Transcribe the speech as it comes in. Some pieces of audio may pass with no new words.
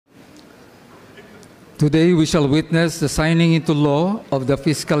Today we shall witness the signing into law of the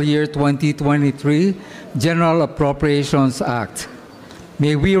fiscal year 2023 General Appropriations Act.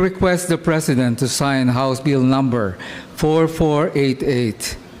 May we request the President to sign House Bill number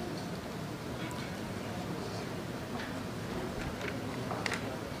 4488.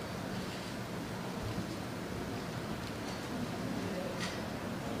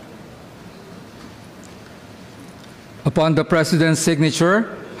 Upon the President's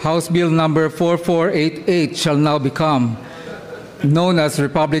signature, House Bill number 4488 shall now become known as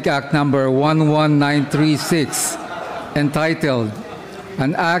Republic Act number 11936, entitled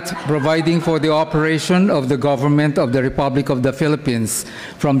An Act Providing for the Operation of the Government of the Republic of the Philippines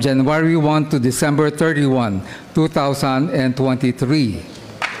from January 1 to December 31, 2023.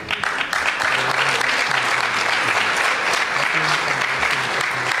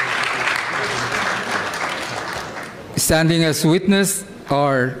 Standing as witness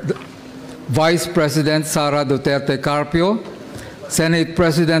are Vice President Sara Duterte Carpio, Senate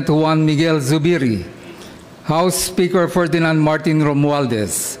President Juan Miguel Zubiri, House Speaker Ferdinand Martin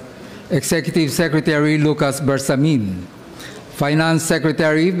Romualdez, Executive Secretary Lucas Bersamin, Finance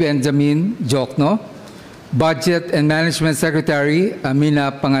Secretary Benjamin Jokno, Budget and Management Secretary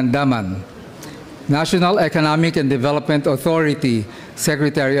Amina Pangandaman, National Economic and Development Authority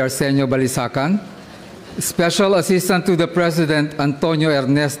Secretary Arsenio Balisacan, Special Assistant to the President Antonio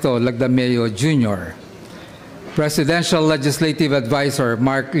Ernesto Lagdameo Jr., Presidential Legislative Advisor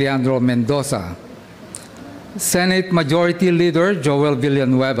Mark Leandro Mendoza, Senate Majority Leader Joel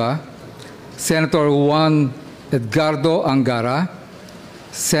Villanueva, Senator Juan Edgardo Angara,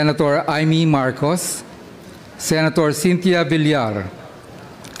 Senator Amy Marcos, Senator Cynthia Villar,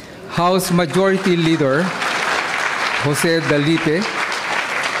 House Majority Leader Jose Dalipe,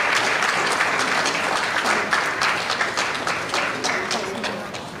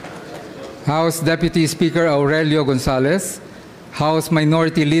 House Deputy Speaker Aurelio Gonzalez, House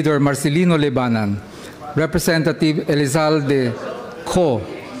Minority Leader Marcelino Lebanan, Representative Elizalde Co,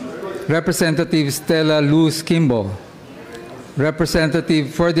 Representative Stella Luz Kimbo,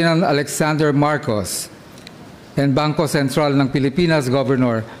 Representative Ferdinand Alexander Marcos, and Bangko Sentral ng Pilipinas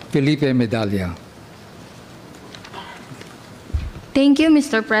Governor Felipe Medalla. Thank you,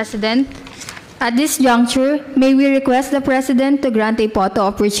 Mr. President. At this juncture, may we request the President to grant a photo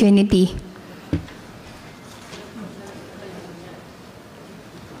opportunity.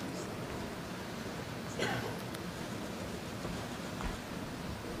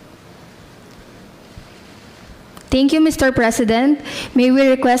 Thank you, Mr. President. May we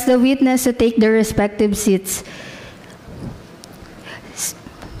request the witness to take their respective seats.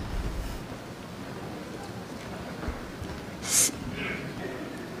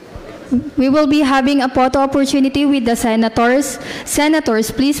 We will be having a photo opportunity with the senators. Senators,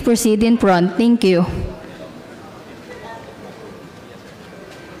 please proceed in front. Thank you.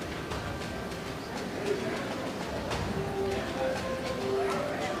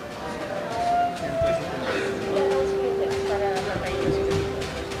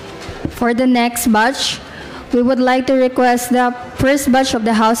 For the next batch, we would like to request the first batch of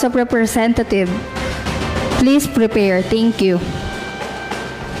the House of Representatives. Please prepare. Thank you.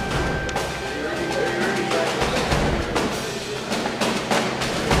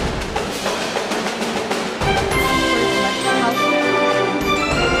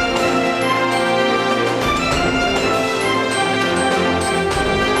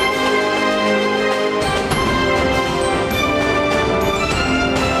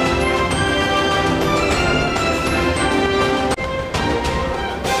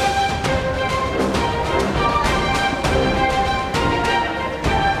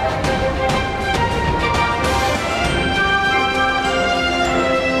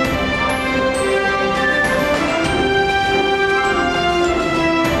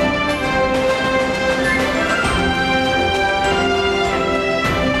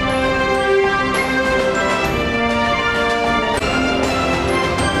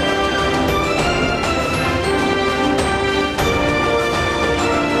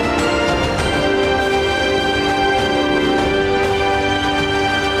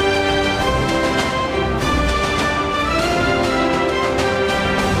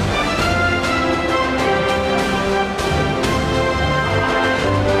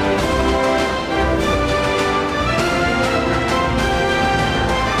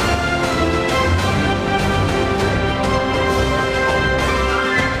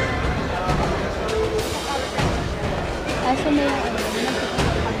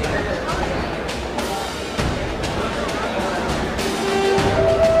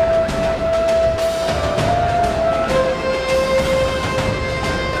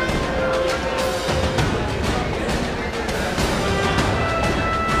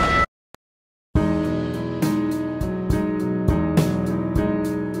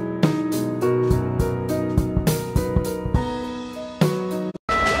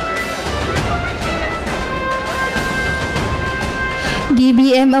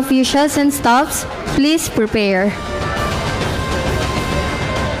 PBBM officials and staffs, please prepare.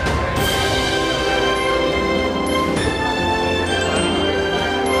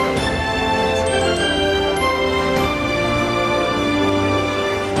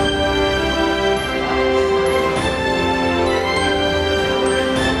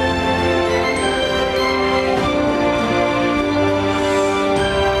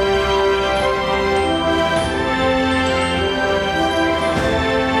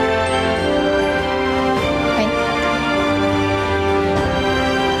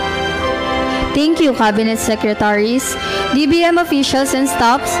 Thank you, Cabinet Secretaries. DBM officials and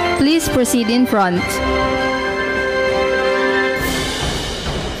staffs, please proceed in front.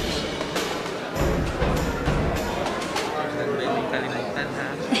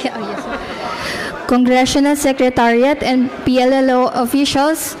 Congressional Secretariat and PLLO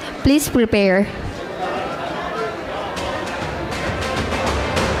officials, please prepare.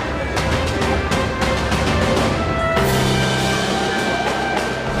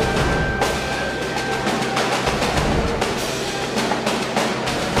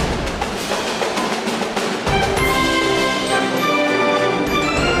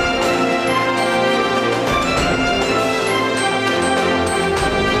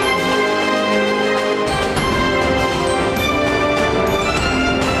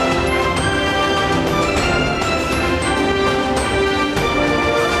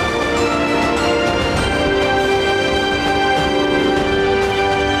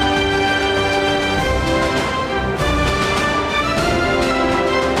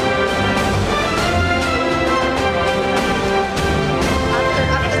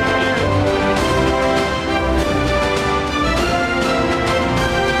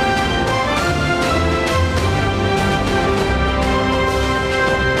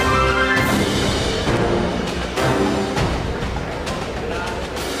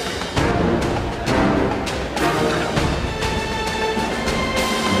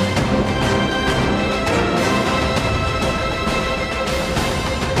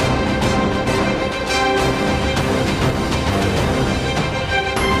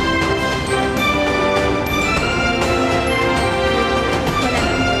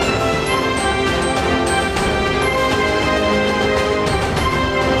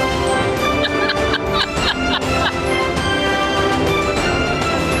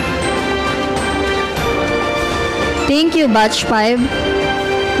 Thank you, Batch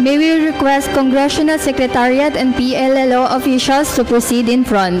 5. May we request Congressional Secretariat and PLLO officials to proceed in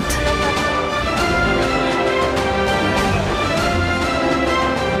front.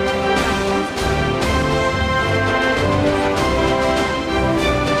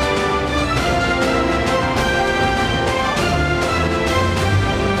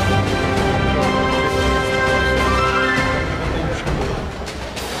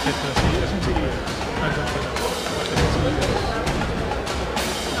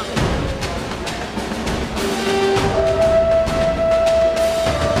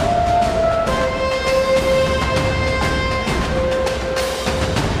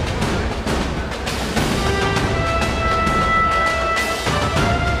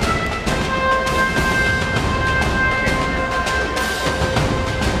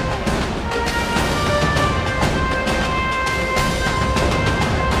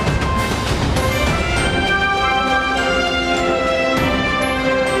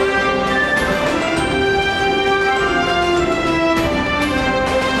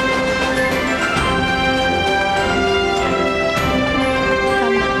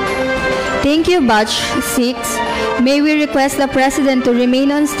 Thank you, Batch 6. May we request the President to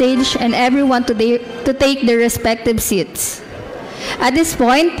remain on stage and everyone to take their respective seats. At this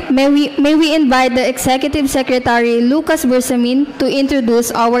point, may we invite the Executive Secretary, Lucas Bersamin, to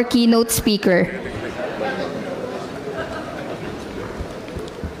introduce our keynote speaker.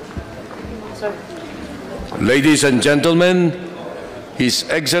 Ladies and gentlemen, His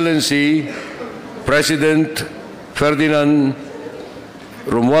Excellency President Ferdinand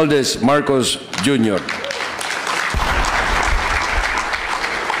Romualdez Marcos Jr.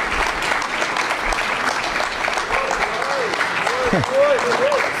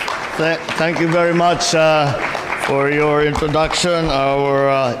 Thank you very much for your introduction,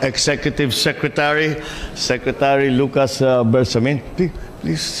 our Executive Secretary, Secretary Lucas Bersamin.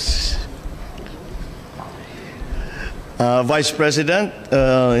 Please. Vice President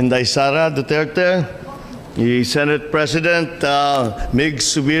Inday Sara Duterte, the Senate President Mig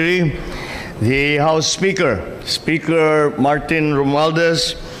Subiri, the House Speaker, Speaker Martin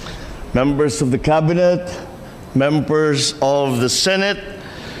Romualdez, members of the Cabinet, members of the Senate,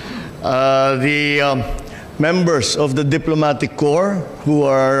 the members of the diplomatic corps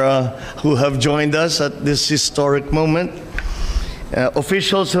who have joined us at this historic moment,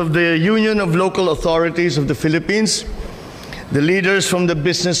 officials of the Union of Local Authorities of the Philippines, the leaders from the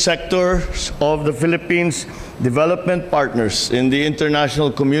business sectors of the Philippines, development partners in the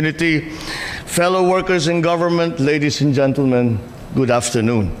international community, fellow workers in government, ladies and gentlemen, good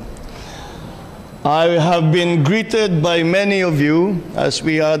afternoon. I have been greeted by many of you as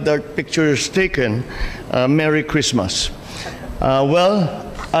we had our pictures taken. Merry Christmas. Well,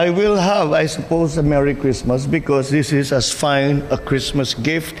 I will have, I suppose, a Merry Christmas because this is as fine a Christmas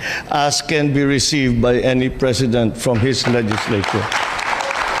gift as can be received by any president from his legislature.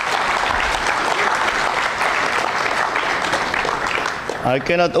 I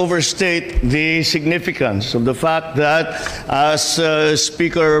cannot overstate the significance of the fact that, as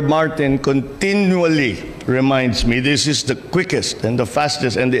Speaker Martin continually reminds me, this is the quickest and the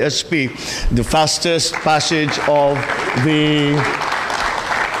fastest, and the SP, the fastest passage of the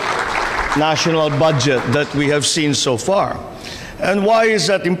national budget that we have seen so far. And why is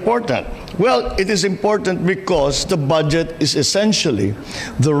that important? Well, it is important because the budget is essentially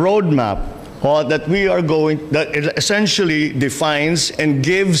the roadmap that it essentially defines and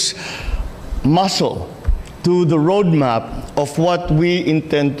gives muscle to the roadmap of what we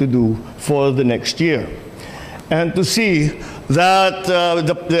intend to do for the next year. And to see that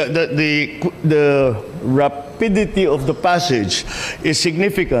the rapidity of the passage is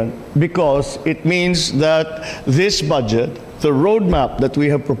significant because it means that this budget, the roadmap that we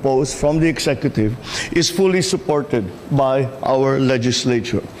have proposed from the executive, is fully supported by our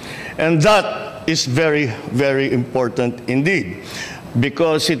legislature. And that is very, very important indeed,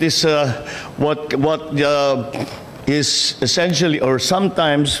 because it is what is essentially or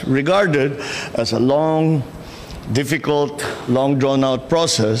sometimes regarded as a long, difficult, long drawn-out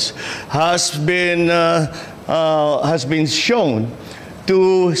process has been shown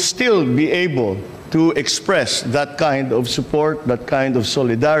to still be able to express that kind of support, that kind of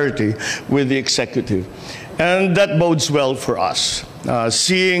solidarity with the executive. And that bodes well for us.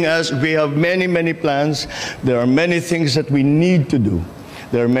 Seeing as we have many, many plans, there are many things that we need to do.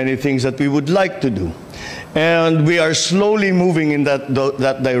 There are many things that we would like to do. And we are slowly moving in that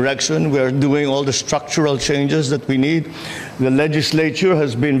direction. We are doing all the structural changes that we need. The legislature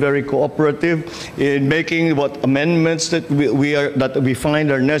has been very cooperative in making what amendments that we find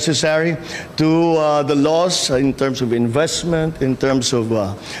are necessary to the laws in terms of investment, in terms of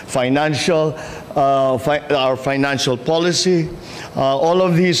our financial policy. All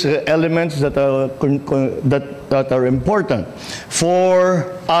of these elements that are important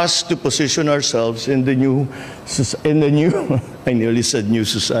for us to position ourselves in the new I nearly said new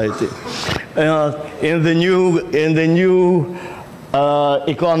society, in the new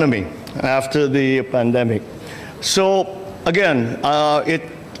economy after the pandemic. So again,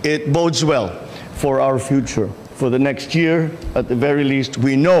 it bodes well for our future. For the next year, at the very least,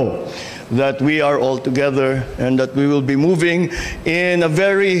 we know that we are all together and that we will be moving in a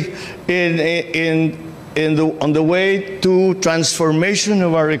very on the way to transformation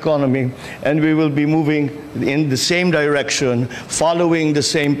of our economy, and we will be moving in the same direction, following the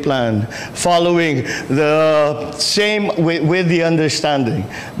same plan, following the same with the understanding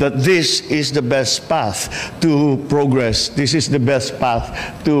that this is the best path to progress. This is the best path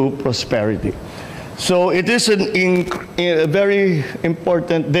to prosperity. So it is a very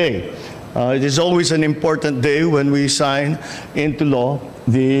important day. It is always an important day when we sign into law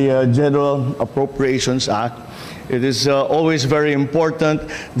the General Appropriations Act. It is always very important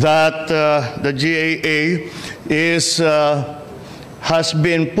that the GAA has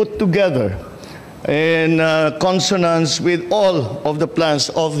been put together in consonance with all of the plans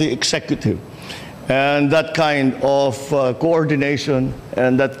of the executive. And that kind of coordination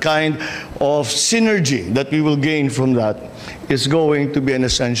and that kind of synergy that we will gain from that is going to be an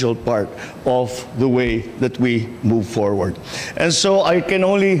essential part of the way that we move forward. And so I can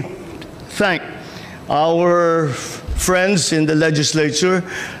only thank our friends in the legislature,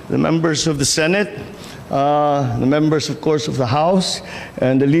 the members of the Senate, the members, of course, of the House,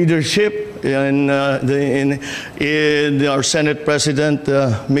 and the leadership in our Senate President,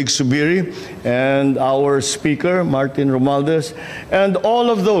 Mig Subiri, and our Speaker, Martin Romualdez, and all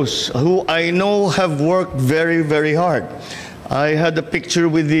of those who I know have worked very, very hard. I had a picture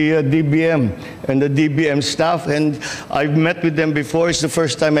with the DBM and the DBM staff, and I've met with them before. It's the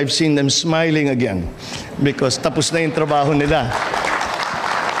first time I've seen them smiling again because tapos na yung trabaho nila.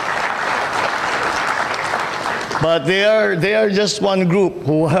 But they are just one group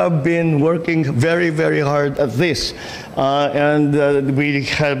who have been working very, very hard at this, and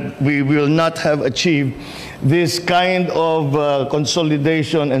we will not have achieved this kind of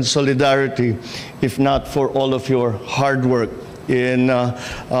consolidation and solidarity if not for all of your hard work. That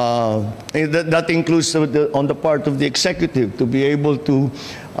includes on the part of the executive to be able to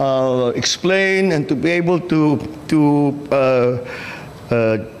explain and to be able to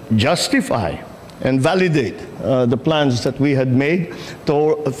justify and validate the plans that we had made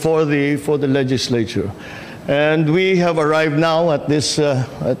for the legislature. And we have arrived now at this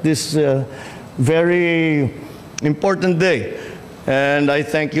very important day. And I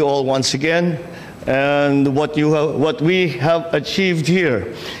thank you all once again. And what we have achieved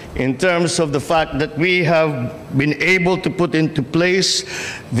here in terms of the fact that we have been able to put into place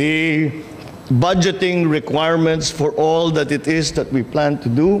the budgeting requirements for all that it is that we plan to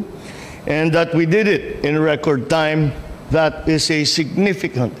do, and that we did it in record time, that is a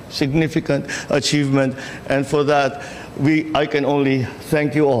significant achievement. And for that, I can only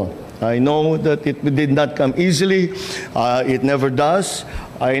thank you all. I know that it did not come easily. It never does.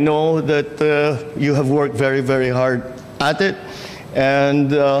 I know that you have worked very, very hard at it.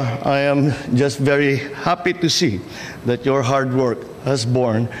 And I am just very happy to see that your hard work has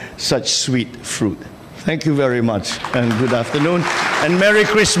borne such sweet fruit. Thank you very much, and good afternoon, and Merry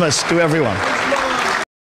Christmas to everyone.